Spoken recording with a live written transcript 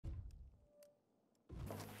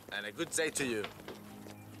And a good day to you.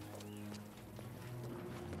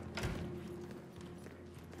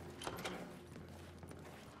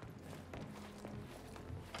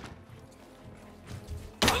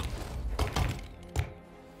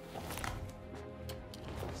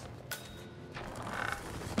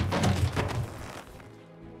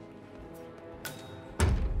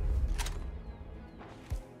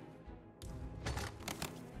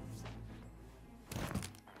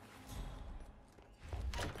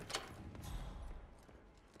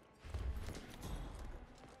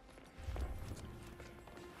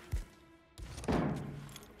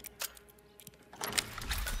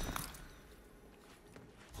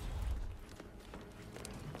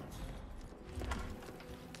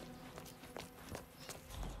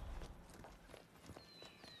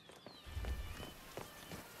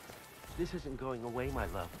 This isn't going away, my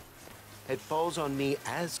love. It falls on me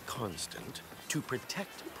as constant to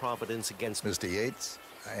protect Providence against... Mr. Yates,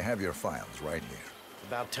 I have your files right here.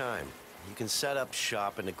 About time. You can set up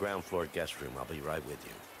shop in the ground floor guest room. I'll be right with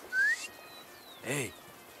you. Hey.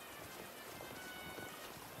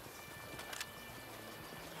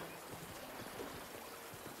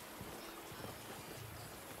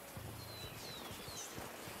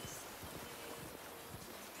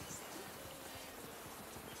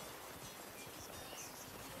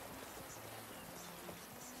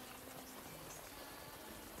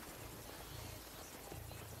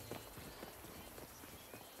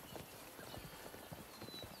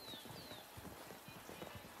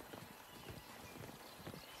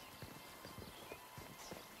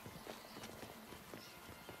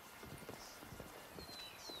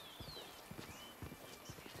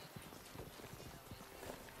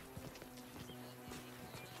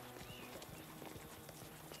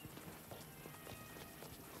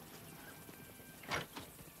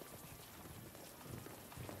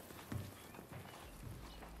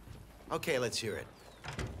 Okay, let's hear it.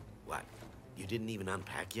 What? You didn't even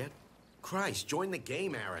unpack yet? Christ, join the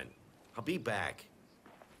game, Aaron. I'll be back.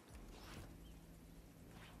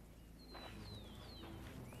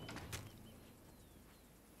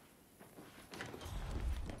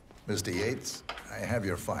 Mr. Yates, I have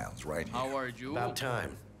your files right here. How are you? About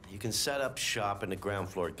time. You can set up shop in the ground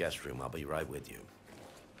floor guest room. I'll be right with you.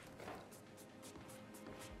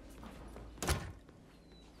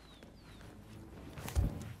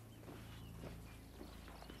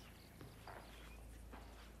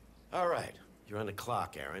 All right. You're on the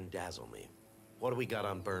clock, Aaron. Dazzle me. What do we got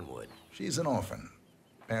on Burnwood? She's an orphan.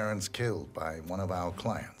 Parents killed by one of our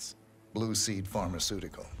clients, Blue Seed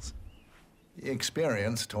Pharmaceuticals. The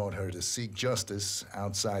experience taught her to seek justice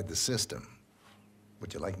outside the system.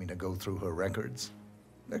 Would you like me to go through her records?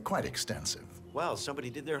 They're quite extensive. Well, somebody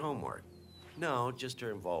did their homework. No, just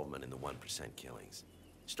her involvement in the 1% killings.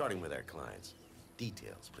 Starting with our clients.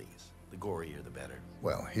 Details, please. The gorier, the better.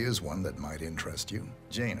 Well, here's one that might interest you.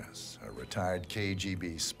 Janus, a retired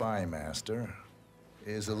KGB spy master,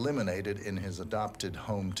 is eliminated in his adopted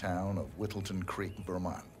hometown of Whittleton Creek,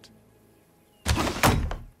 Vermont.